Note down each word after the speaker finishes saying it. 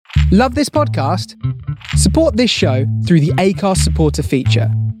Love this podcast? Support this show through the Acast supporter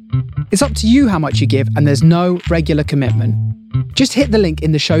feature. It's up to you how much you give, and there's no regular commitment. Just hit the link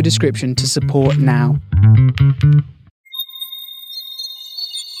in the show description to support now.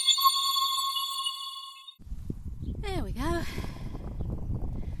 There we go.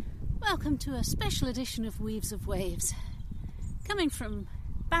 Welcome to a special edition of Weaves of Waves, coming from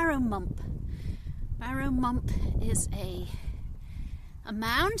Barrow Mump. Barrow Mump is a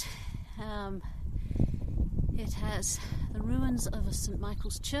mound. It has the ruins of a St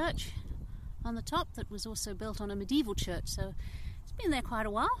Michael's church on the top that was also built on a medieval church, so it's been there quite a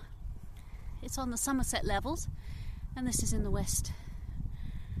while. It's on the Somerset Levels, and this is in the west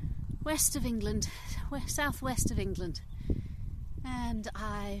of England, southwest of England. And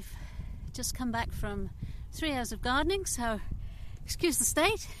I've just come back from 3 hours of gardening, so excuse the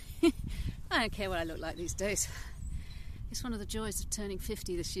state. I don't care what I look like these days. It's one of the joys of turning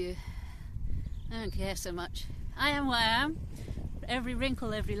 50 this year. I don't care so much. I am who I am. Every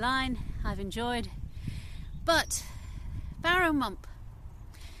wrinkle, every line, I've enjoyed. But Barrow Mump.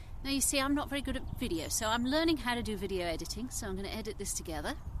 Now you see, I'm not very good at video, so I'm learning how to do video editing, so I'm going to edit this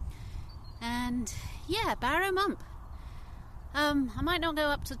together. And yeah, Barrow Mump. I might not go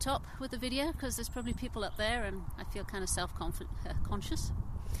up to the top with the video because there's probably people up there and I feel kind of self-conscious.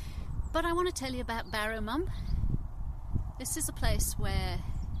 But I want to tell you about Barrow Mump. This is a place where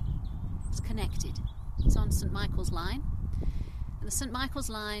it's connected. It's on St Michael's Line. And the St Michael's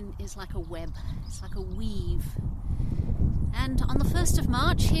Line is like a web. It's like a weave. And on the 1st of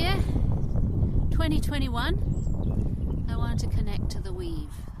March here, 2021, I wanted to connect to the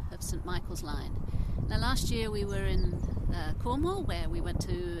weave of St Michael's Line. Now last year we were in Cornwall, where we went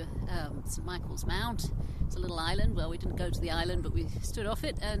to St Michael's Mount. It's a little island. Well, we didn't go to the island, but we stood off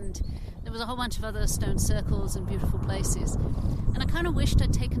it, and there was a whole bunch of other stone circles and beautiful places. And I kind of wished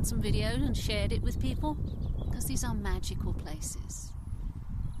I'd taken some video and shared it with people, because these are magical places.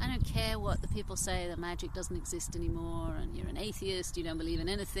 I don't care what the people say, that magic doesn't exist anymore, and you're an atheist, you don't believe in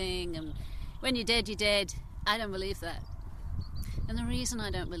anything, and when you're dead, you're dead. I don't believe that. And the reason I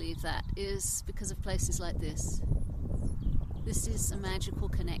don't believe that is because of places like this. This is a magical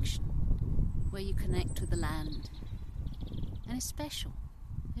connection, where you connect with the land. And it's special.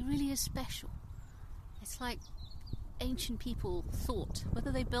 It really is special. It's like ancient people thought,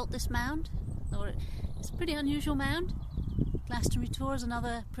 whether they built this mound, or it's a pretty unusual mound. Glastonbury Tor is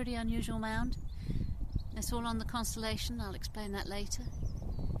another pretty unusual mound. It's all on the constellation. I'll explain that later.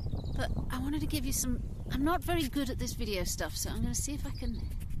 But I wanted to give you some... I'm not very good at this video stuff, so I'm going to see if I can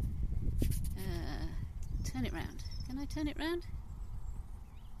turn it round. Can I turn it round?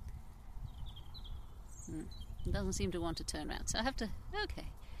 It doesn't seem to want to turn round, so I have to... Okay.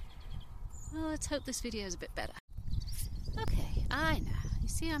 Well, let's hope this video is a bit better. Okay, I know. You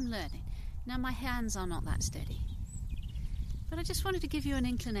see, I'm learning. Now, my hands are not that steady. But I just wanted to give you an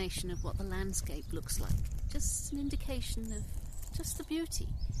inclination of what the landscape looks like. Just an indication of just the beauty.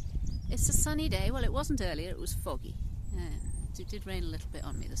 It's a sunny day. Well, it wasn't earlier. It was foggy. It did rain a little bit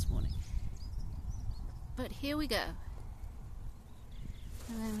on me this morning. But here we go.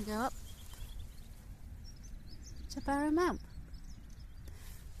 And then we go up to Barrow Mump.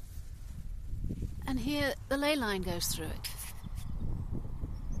 And here the ley line goes through it.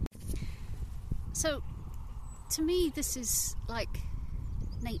 So, to me, this is like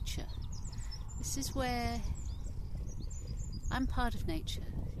nature. This is where I'm part of nature.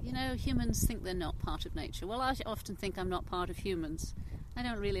 You know, humans think they're not part of nature. Well, I often think I'm not part of humans. I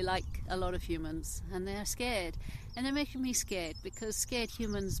don't really like a lot of humans, and they're scared. And they're making me scared, because scared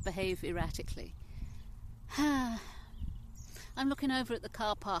humans behave erratically. I'm looking over at the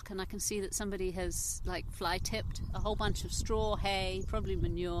car park, and I can see that somebody has, like, fly-tipped a whole bunch of straw, hay, probably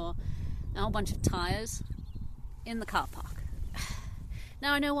manure, and a whole bunch of tyres in the car park.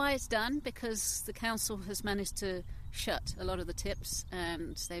 Now, I know why it's done, because the council has managed to shut a lot of the tips,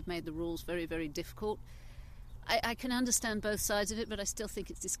 and they've made the rules very, very difficult. I can understand both sides of it, but I still think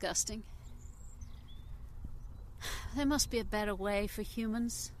it's disgusting. There must be a better way for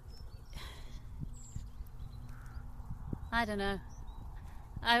humans. I don't know.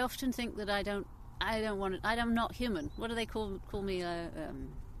 I often think that I'm not human. What do they call me?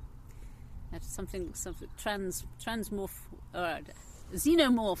 Something transmorph,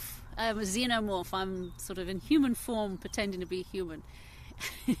 xenomorph. I'm a xenomorph. I'm sort of in human form, pretending to be human.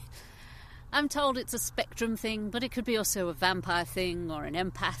 I'm told it's a spectrum thing, but it could be also a vampire thing or an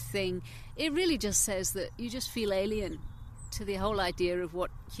empath thing. It really just says that you just feel alien to the whole idea of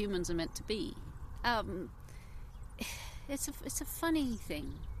what humans are meant to be. It's a funny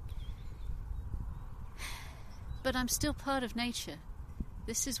thing. But I'm still part of nature.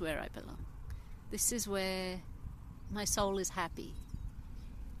 This is where I belong. This is where my soul is happy.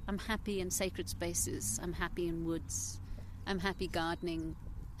 I'm happy in sacred spaces. I'm happy in woods. I'm happy gardening.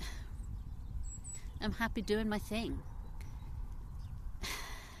 I'm happy doing my thing.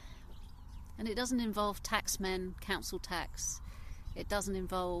 And it doesn't involve taxmen, council tax. It doesn't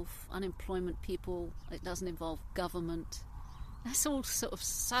involve unemployment people. It doesn't involve government. That's all sort of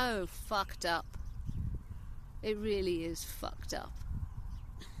so fucked up. It really is fucked up.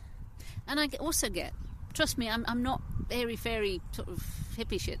 And I also get, trust me, I'm not airy-fairy sort of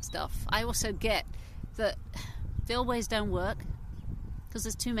hippie shit stuff. I also get that the old ways don't work because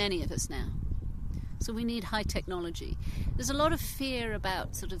there's too many of us now. So we need high technology. There's a lot of fear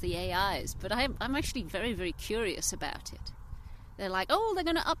about sort of the AIs, but I'm actually very, very curious about it. They're like, oh, they're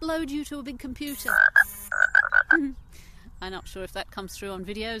going to upload you to a big computer. I'm not sure if that comes through on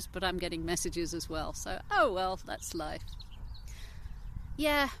videos, but I'm getting messages as well. So, oh well, that's life.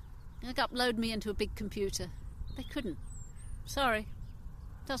 Yeah, they upload me into a big computer. They couldn't. Sorry.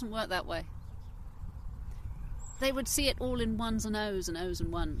 Doesn't work that way. They would see it all in ones and O's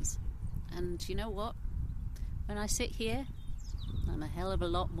and ones. And you know what? When I sit here, I'm a hell of a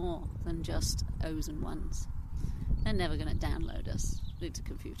lot more than just O's and ones. They're never going to download us into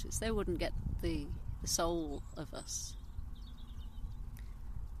computers. They wouldn't get the soul of us.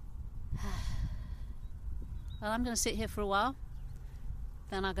 Well, I'm going to sit here for a while.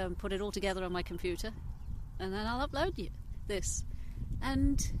 Then I'll go and put it all together on my computer. And then I'll upload you this.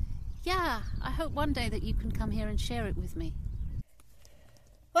 And yeah, I hope one day that you can come here and share it with me.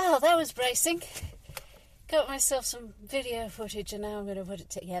 Well, that was bracing. Got myself some video footage and now I'm going to put it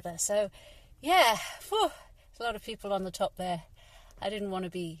together. So, yeah, there's a lot of people on the top there. I didn't want to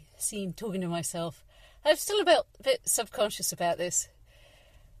be seen talking to myself. I'm still a bit subconscious about this.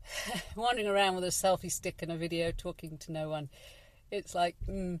 Wandering around with a selfie stick and a video talking to no one. It's like,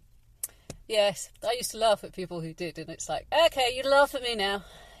 yes, I used to laugh at people who did, and it's like, okay, you laugh at me now.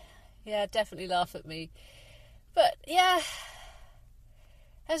 Yeah, definitely laugh at me. But, yeah,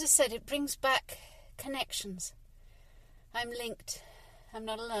 as I said, it brings back connections. I'm linked. I'm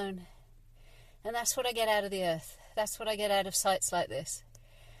not alone. And that's what I get out of the earth. That's what I get out of sites like this.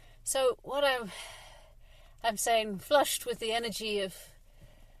 So what I'm saying, flushed with the energy of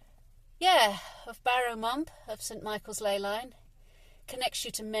Barrow Mump, of St Michael's Ley Line, connects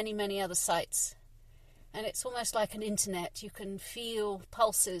you to many, many other sites. And it's almost like an internet. You can feel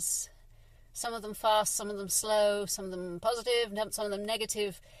pulses, some of them fast, some of them slow, some of them positive, some of them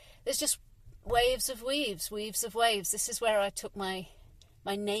negative. There's just waves of weaves of waves. This is where I took my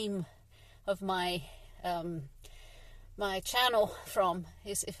name of my my channel from,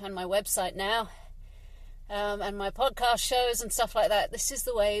 is on my website now, and my podcast shows and stuff like that. This is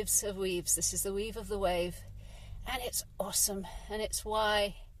the waves of weaves. This is the weave of the wave, and it's awesome, and it's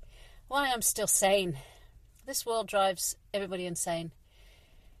why I'm still sane. This world drives everybody insane.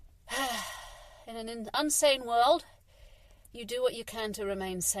 In an unsane world, you do what you can to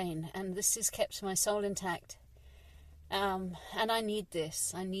remain sane, and this has kept my soul intact. And I need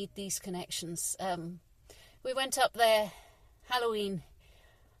this. I need these connections. We went up there Halloween,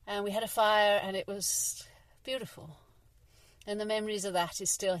 and we had a fire, and it was beautiful. And the memories of that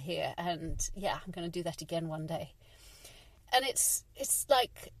is still here. And yeah, I'm going to do that again one day. And it's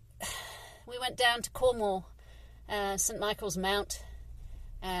like we went down to Cornwall, St Michael's Mount,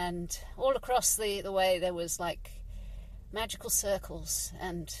 and all across the way there was like magical circles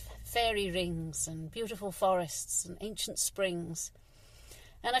and fairy rings and beautiful forests and ancient springs.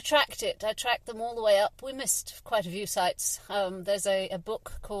 And I tracked them all the way up. We missed quite a few sites. There's a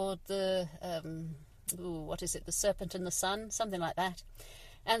book called The Serpent and the Sun, something like that.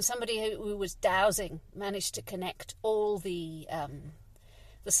 And somebody who was dowsing managed to connect all the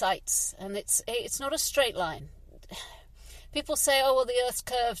sites. And it's not a straight line. People say, oh, well, the Earth's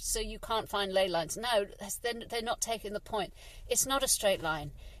curved, so you can't find ley lines. No, they're not taking the point. It's not a straight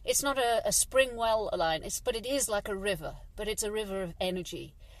line. It's not a spring well line, but it is like a river, but it's a river of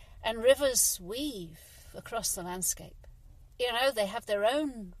energy. And rivers weave across the landscape. You know, they have their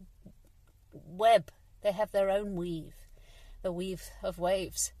own web. They have their own weave, the weave of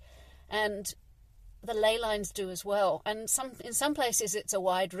waves. And the ley lines do as well. And in some places it's a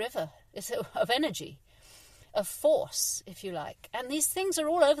wide river of energy, of force, if you like. And these things are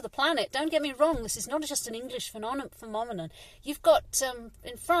all over the planet. Don't get me wrong, this is not just an English phenomenon. You've got,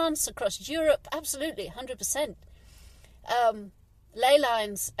 in France, across Europe, absolutely, 100%. Ley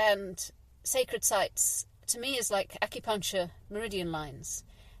lines and sacred sites, to me, is like acupuncture meridian lines.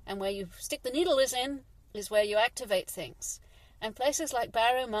 And where you stick the needle is where you activate things. And places like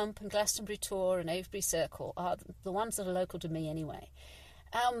Barrow Mump and Glastonbury Tor and Avebury Circle are the ones that are local to me anyway.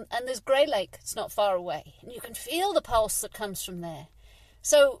 And there's Grey Lake, it's not far away. And you can feel the pulse that comes from there.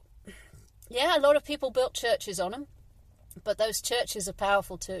 So, yeah, a lot of people built churches on them, but those churches are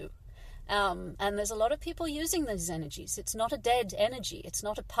powerful too. And there's a lot of people using these energies. It's not a dead energy. It's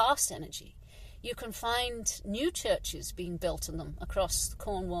not a past energy. You can find new churches being built on them across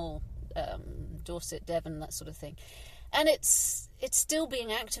Cornwall, Dorset, Devon, that sort of thing. And it's still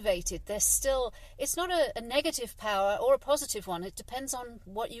being activated. It's not a negative power or a positive one. It depends on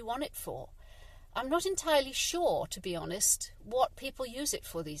what you want it for. I'm not entirely sure, to be honest, what people use it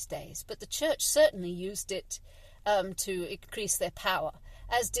for these days. But the church certainly used it to increase their power,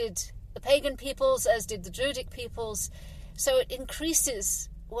 as did the pagan peoples, as did the Druidic peoples. So it increases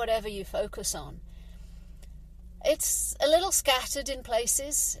whatever you focus on. It's a little scattered in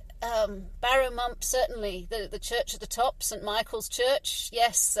places. Barrow Mump, certainly, the church at the top, St Michael's Church,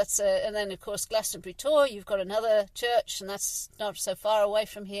 yes, and then of course Glastonbury Tor, you've got another church, and that's not so far away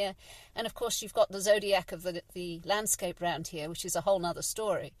from here. And of course you've got the zodiac of the landscape round here, which is a whole nother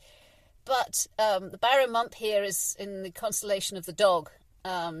story. But the Barrow Mump here is in the constellation of the Dog.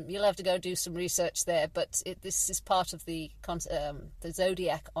 You'll have to go do some research there, but this is part of the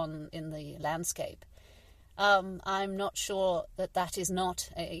zodiac in the landscape. I'm not sure that is not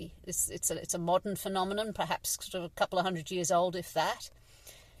it's a modern phenomenon, perhaps sort of a couple of 100 years old, if that.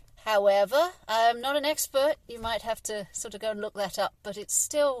 However, I'm not an expert. You might have to sort of go and look that up, but it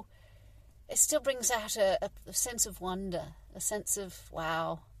still brings out a sense of wonder, a sense of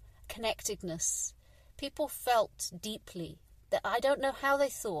wow, connectedness. People felt deeply. That I don't know how they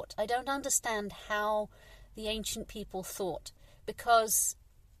thought. I don't understand how the ancient people thought, because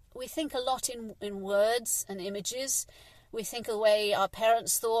we think a lot in words and images. We think the way our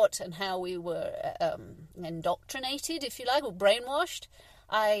parents thought and how we were indoctrinated, if you like, or brainwashed.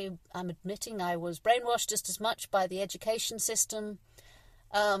 I'm admitting I was brainwashed just as much by the education system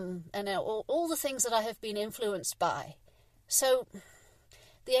and all the things that I have been influenced by. So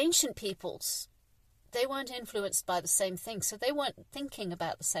the ancient peoples, they weren't influenced by the same thing, so they weren't thinking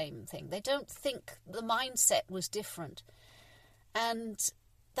about the same thing. They don't think, the mindset was different. And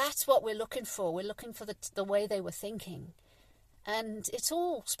that's what we're looking for. We're looking for the way they were thinking. And it's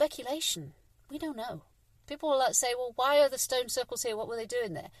all speculation. We don't know. People will say, well, why are the stone circles here? What were they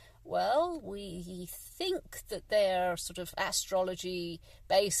doing there? Well, we think that they're sort of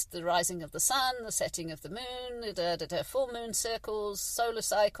astrology-based, the rising of the sun, the setting of the moon, full moon circles, solar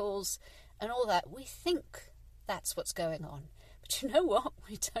cycles, and all that. We think that's what's going on. But you know what?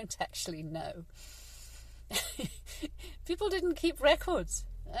 We don't actually know. People didn't keep records.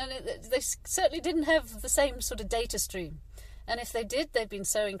 And they certainly didn't have the same sort of data stream. And if they did, they've been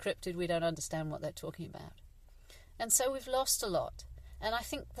so encrypted we don't understand what they're talking about. And so we've lost a lot. And I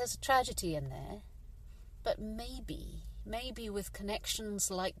think there's a tragedy in there. But maybe with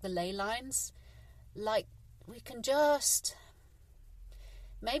connections like the ley lines, like we can just...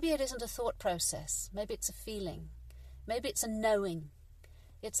 Maybe it isn't a thought process. Maybe it's a feeling. Maybe it's a knowing.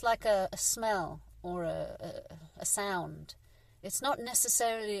 It's like a smell or a sound. It's not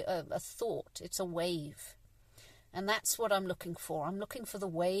necessarily a thought. It's a wave. And that's what I'm looking for. I'm looking for the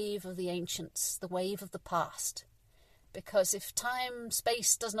wave of the ancients, the wave of the past. Because if time,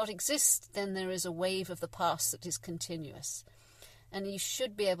 space does not exist, then there is a wave of the past that is continuous. And you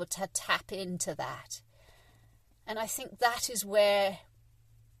should be able to tap into that. And I think that is where...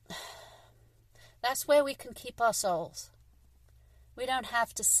 That's where we can keep our souls. We don't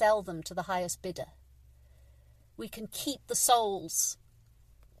have to sell them to the highest bidder. We can keep the souls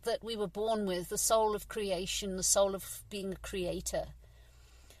that we were born with, the soul of creation, the soul of being a creator.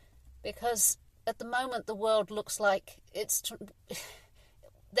 Because at the moment the world looks like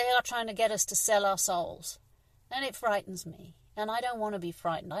they are trying to get us to sell our souls. And it frightens me. And I don't want to be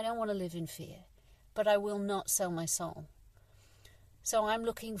frightened. I don't want to live in fear. But I will not sell my soul. So I'm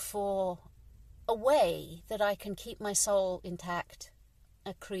looking for a way that I can keep my soul intact,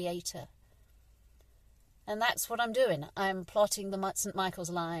 a creator. And that's what I'm doing. I'm plotting the St. Michael's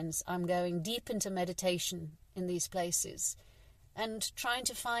lines. I'm going deep into meditation in these places and trying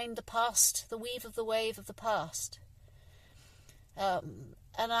to find the past, the weave of the wave of the past. And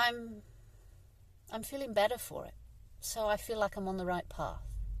I'm feeling better for it. So I feel like I'm on the right path.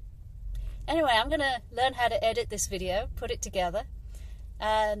 Anyway, I'm going to learn how to edit this video, put it together.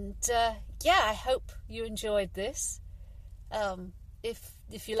 And I hope you enjoyed this.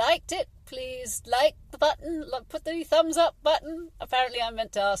 If you liked it, please like the button, put the thumbs up button. Apparently I'm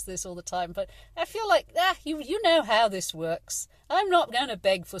meant to ask this all the time, but I feel like, you know how this works. I'm not going to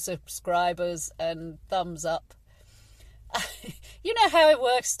beg for subscribers and thumbs up. You know how it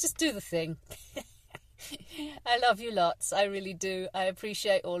works, just do the thing. I love you lots. I really do. I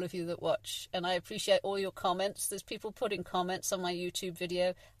appreciate all of you that watch, and I appreciate all your comments. There's people putting comments on my YouTube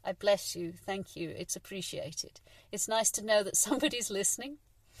video. I bless you. Thank you. It's appreciated. It's nice to know that somebody's listening.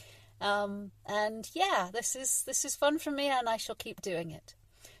 And yeah, this is fun for me, and I shall keep doing it.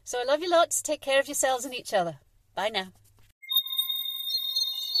 So I love you lots. Take care of yourselves and each other. Bye now.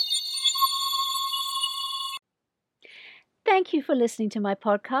 Thank you for listening to my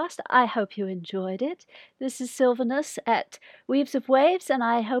podcast. I hope you enjoyed it. This is Sylvanus at Weaves of Waves, and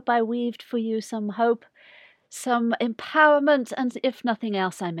I hope I weaved for you some hope, some empowerment, and if nothing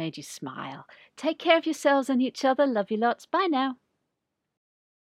else, I made you smile. Take care of yourselves and each other. Love you lots. Bye now.